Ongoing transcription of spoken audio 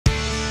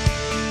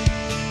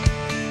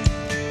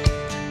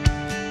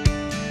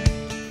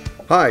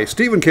Hi,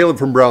 Steve and Caleb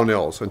from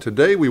Brownells, and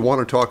today we want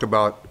to talk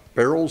about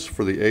barrels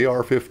for the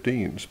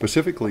AR-15,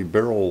 specifically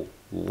barrel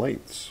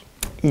lengths.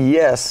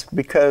 Yes,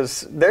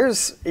 because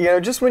there's,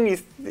 just when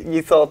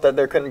you thought that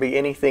there couldn't be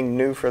anything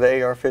new for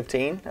the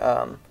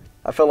AR-15,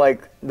 I feel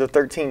like the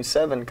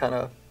 13.7 kind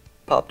of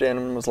popped in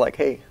and was like,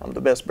 hey, I'm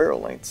the best barrel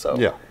length. So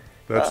yeah,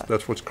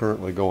 that's what's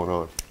currently going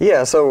on.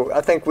 Yeah, so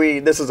I think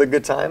this is a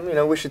good time.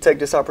 We should take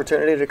this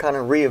opportunity to kind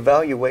of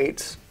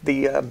reevaluate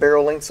the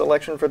barrel length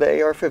selection for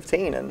the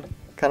AR-15 and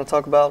kind of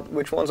talk about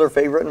which one's our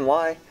favorite and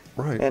why.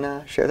 Right.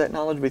 And share that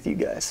knowledge with you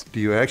guys.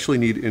 Do you actually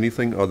need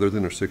anything other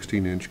than a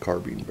 16-inch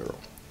carbine barrel?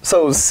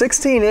 So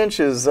 16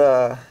 inches,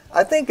 I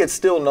think it's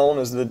still known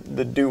as the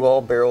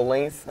do-all barrel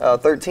length.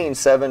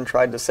 13.7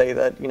 tried to say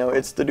that,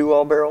 it's the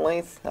do-all barrel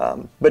length,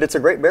 but it's a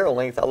great barrel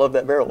length. I love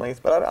that barrel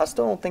length, but I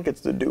still don't think it's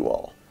the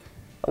do-all.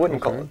 I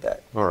wouldn't call it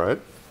that. All right.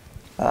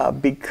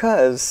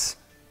 Because,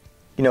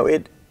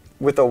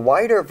 with a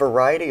wider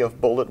variety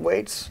of bullet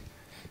weights,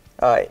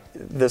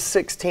 the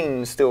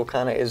 16 still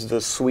kind of is the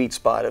sweet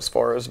spot as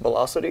far as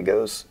velocity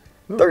goes.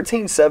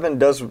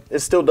 13.7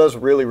 still does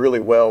really,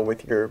 really well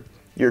with your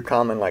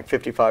common like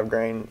 55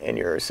 grain and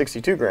your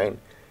 62 grain.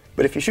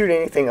 But if you shoot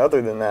anything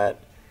other than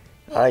that,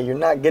 you're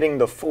not getting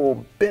the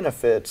full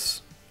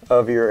benefits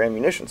of your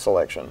ammunition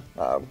selection.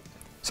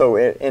 So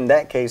in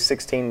that case,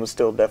 16 would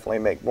still definitely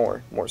make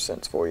more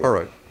sense for you. All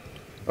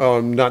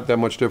right. Not that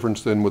much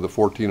difference then with a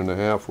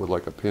 14.5 with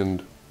like a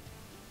pinned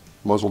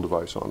muzzle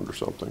device on it or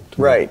something.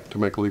 To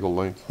make legal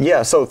length.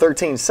 Yeah, so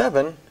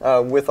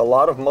 13.7, with a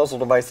lot of muzzle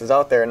devices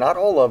out there, not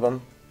all of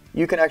them,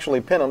 you can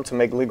actually pin them to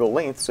make legal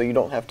length, so you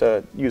don't have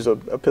to use a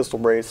pistol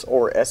brace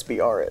or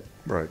SBR it.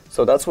 Right.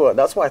 So that's why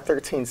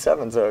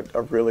 13.7 is a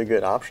really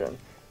good option.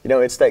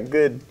 It's that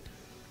good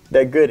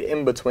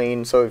in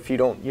between. So if you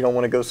don't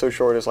want to go so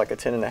short as like a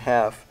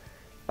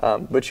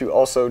 10.5, but you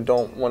also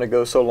don't want to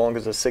go so long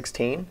as a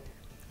 16.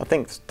 I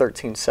think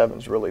 13.7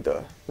 is really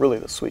the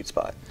sweet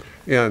spot.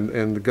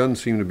 And the guns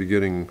seem to be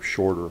getting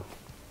shorter,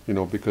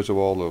 because of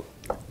all the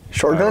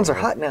short guns are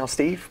hot now,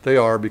 Steve. They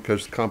are,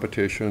 because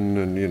competition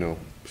and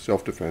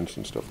self-defense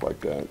and stuff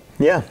like that.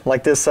 Yeah,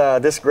 like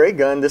this gray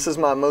gun. This is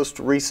my most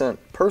recent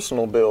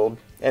personal build,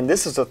 and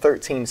this is a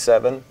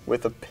 13.7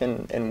 with a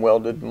pin and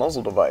welded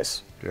muzzle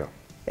device. Yeah.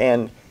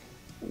 And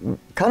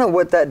kind of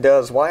what that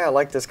does, why I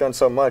like this gun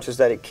so much, is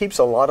that it keeps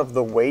a lot of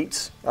the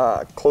weight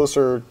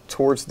closer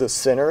towards the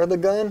center of the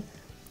gun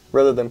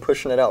rather than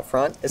pushing it out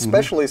front,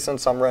 especially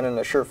since I'm running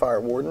a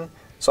Surefire Warden.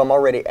 So I'm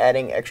already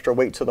adding extra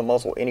weight to the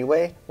muzzle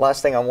anyway.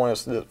 Last thing I want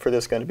is for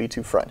this gun to be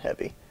too front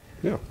heavy.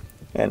 Yeah.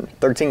 And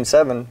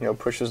 13.7,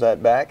 pushes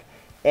that back.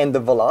 And the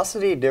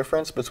velocity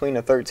difference between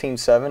a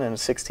 13.7 and a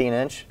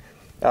 16-inch,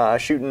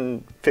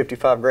 shooting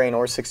 55 grain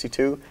or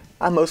 62,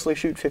 I mostly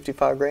shoot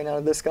 55 grain out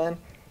of this gun,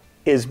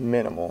 is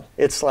minimal.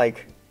 It's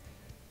like,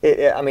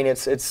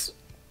 it's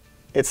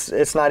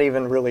not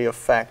even really a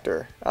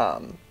factor,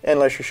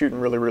 unless you're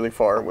shooting really, really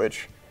far,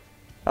 which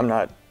I'm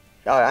not.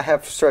 I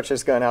have stretched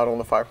this gun out on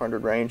the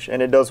 500 range,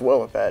 and it does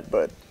well at that,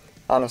 but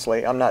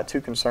honestly, I'm not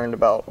too concerned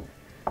about,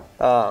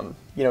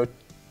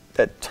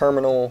 that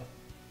terminal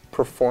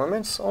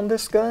performance on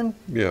this gun,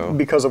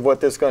 because of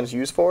what this gun's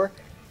used for,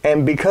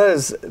 and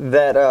because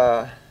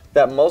that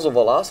muzzle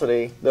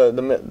velocity,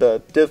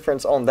 the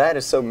difference on that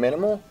is so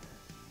minimal.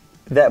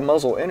 That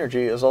muzzle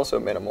energy is also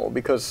minimal,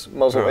 because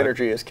muzzle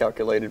energy is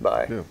calculated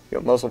by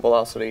muzzle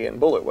velocity and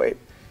bullet weight,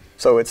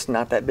 so it's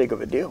not that big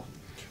of a deal.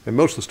 And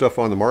most of the stuff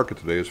on the market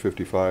today is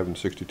 55 and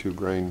 62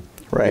 grain,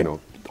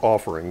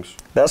 offerings.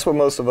 That's what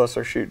most of us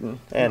are shooting.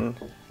 And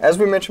as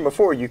we mentioned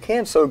before, you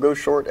can so go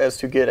short as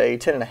to get a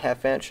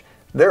 10.5 inch.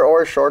 There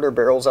are shorter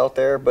barrels out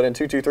there, but in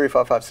 223,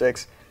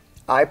 5.56,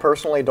 I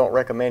personally don't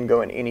recommend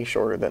going any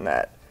shorter than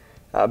that,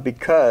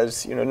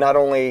 because not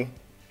only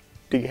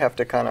do you have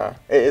to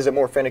is it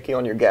more finicky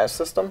on your gas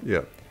system?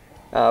 Yeah.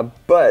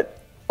 But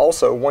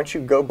also, once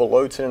you go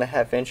below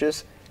 10.5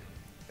 inches,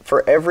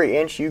 for every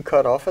inch you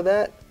cut off of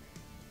that,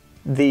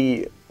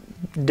 the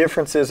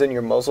differences in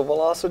your muzzle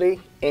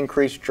velocity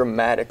increase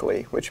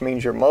dramatically, which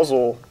means your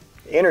muzzle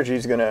energy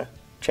is going to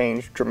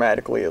change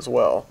dramatically as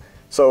well.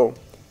 So,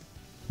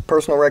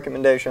 personal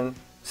recommendation,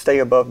 stay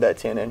above that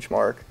 10-inch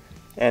mark,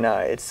 and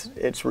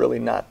it's really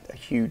not a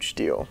huge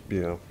deal.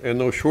 Yeah, and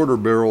those shorter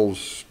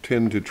barrels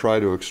tend to try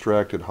to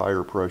extract at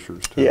higher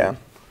pressures too. Yeah.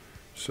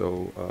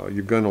 So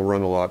your gun will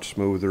run a lot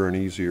smoother and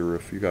easier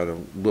if you got a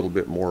little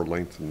bit more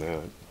length than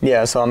that.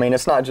 Yeah, so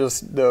it's not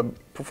just the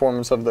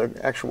performance of the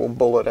actual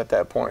bullet at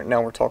that point.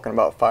 Now we're talking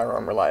about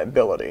firearm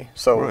reliability.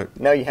 So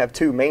now you have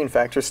two main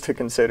factors to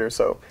consider.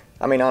 So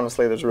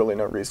honestly, there's really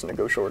no reason to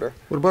go shorter.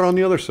 What about on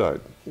the other side?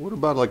 What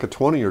about like a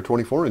 20 or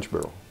 24-inch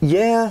barrel?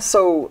 Yeah,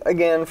 so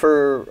again,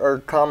 for our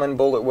common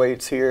bullet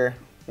weights here,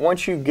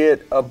 once you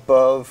get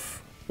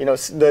above,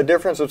 the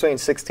difference between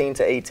 16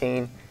 to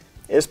 18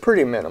 is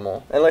pretty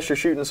minimal. Unless you're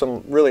shooting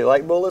some really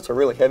light bullets or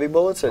really heavy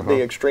bullets at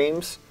the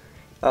extremes,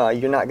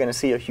 you're not going to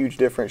see a huge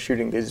difference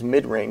shooting these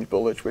mid-range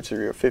bullets, which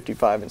are your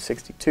 55 and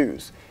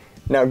 62s.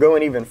 Now,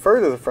 going even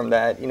further from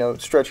that,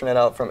 stretching it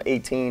out from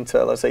 18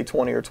 to, let's say,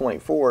 20 or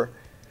 24,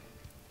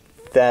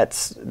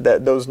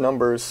 those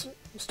numbers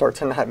start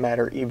to not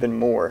matter even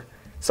more.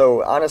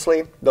 So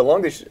honestly, the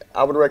longest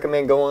I would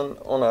recommend going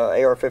on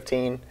a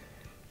AR-15,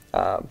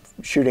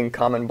 shooting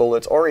common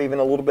bullets, or even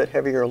a little bit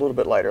heavier, a little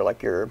bit lighter,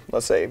 like your,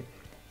 let's say,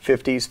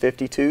 50s,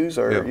 52s,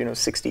 or Yeah.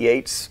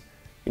 68s,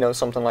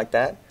 something like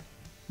that.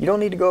 You don't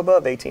need to go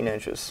above 18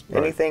 inches.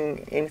 Right.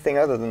 Anything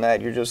other than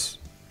that, you're just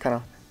kind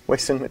of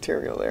wasting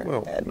material there,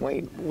 Well, adding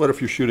weight. What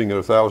if you're shooting at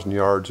 1,000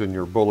 yards and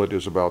your bullet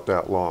is about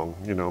that long,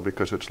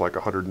 because it's like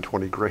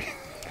 120 grain?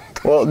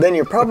 Well, then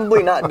you're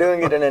probably not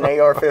doing it in an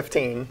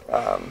AR-15.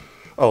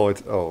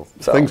 So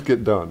things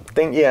get done.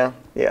 Yeah.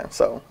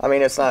 So, I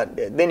mean, it's not,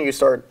 then you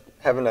start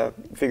having to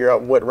figure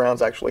out what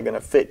round's actually going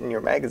to fit in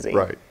your magazine.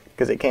 Right.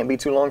 Because it can't be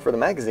too long for the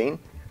magazine.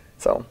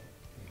 So.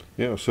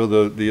 Yeah, so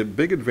the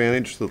big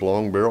advantage to the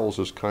long barrels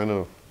is kind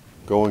of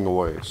going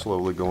away,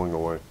 slowly going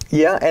away.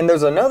 Yeah, and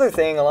there's another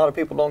thing a lot of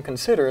people don't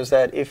consider is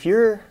that if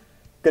you're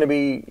going to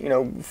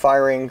be,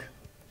 firing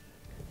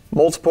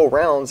multiple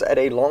rounds at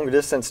a long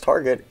distance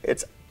target,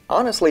 it's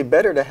honestly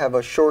better to have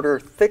a shorter,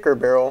 thicker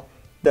barrel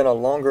than a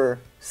longer,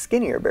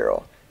 skinnier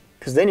barrel.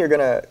 Because then you're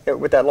going to,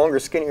 with that longer,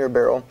 skinnier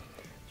barrel,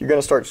 you're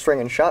going to start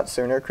stringing shots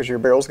sooner because your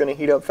barrel's going to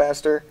heat up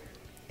faster,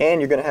 and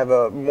you're going to have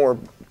a more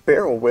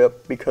barrel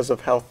whip because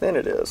of how thin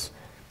it is.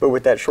 But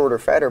with that shorter,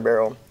 fatter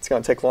barrel, it's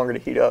going to take longer to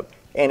heat up,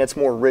 and it's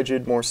more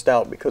rigid, more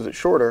stout because it's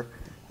shorter,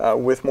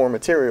 with more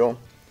material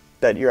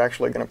that you're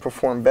actually going to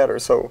perform better.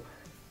 So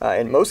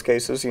in most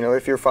cases,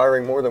 if you're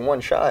firing more than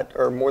one shot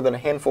or more than a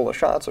handful of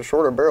shots, a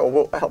shorter barrel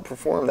will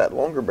outperform that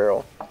longer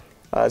barrel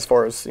as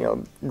far as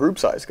group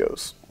size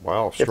goes.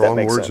 Wow,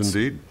 strong words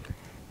indeed.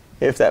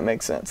 If that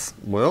makes sense.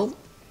 Well,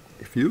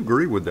 if you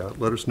agree with that,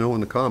 let us know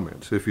in the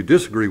comments. If you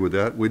disagree with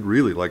that, we'd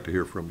really like to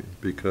hear from you,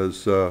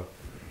 because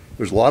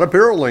there's a lot of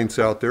barrel lengths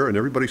out there and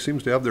everybody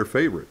seems to have their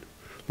favorite.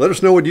 Let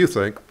us know what you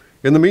think.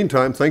 In the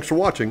meantime, thanks for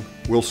watching.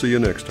 We'll see you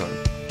next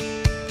time.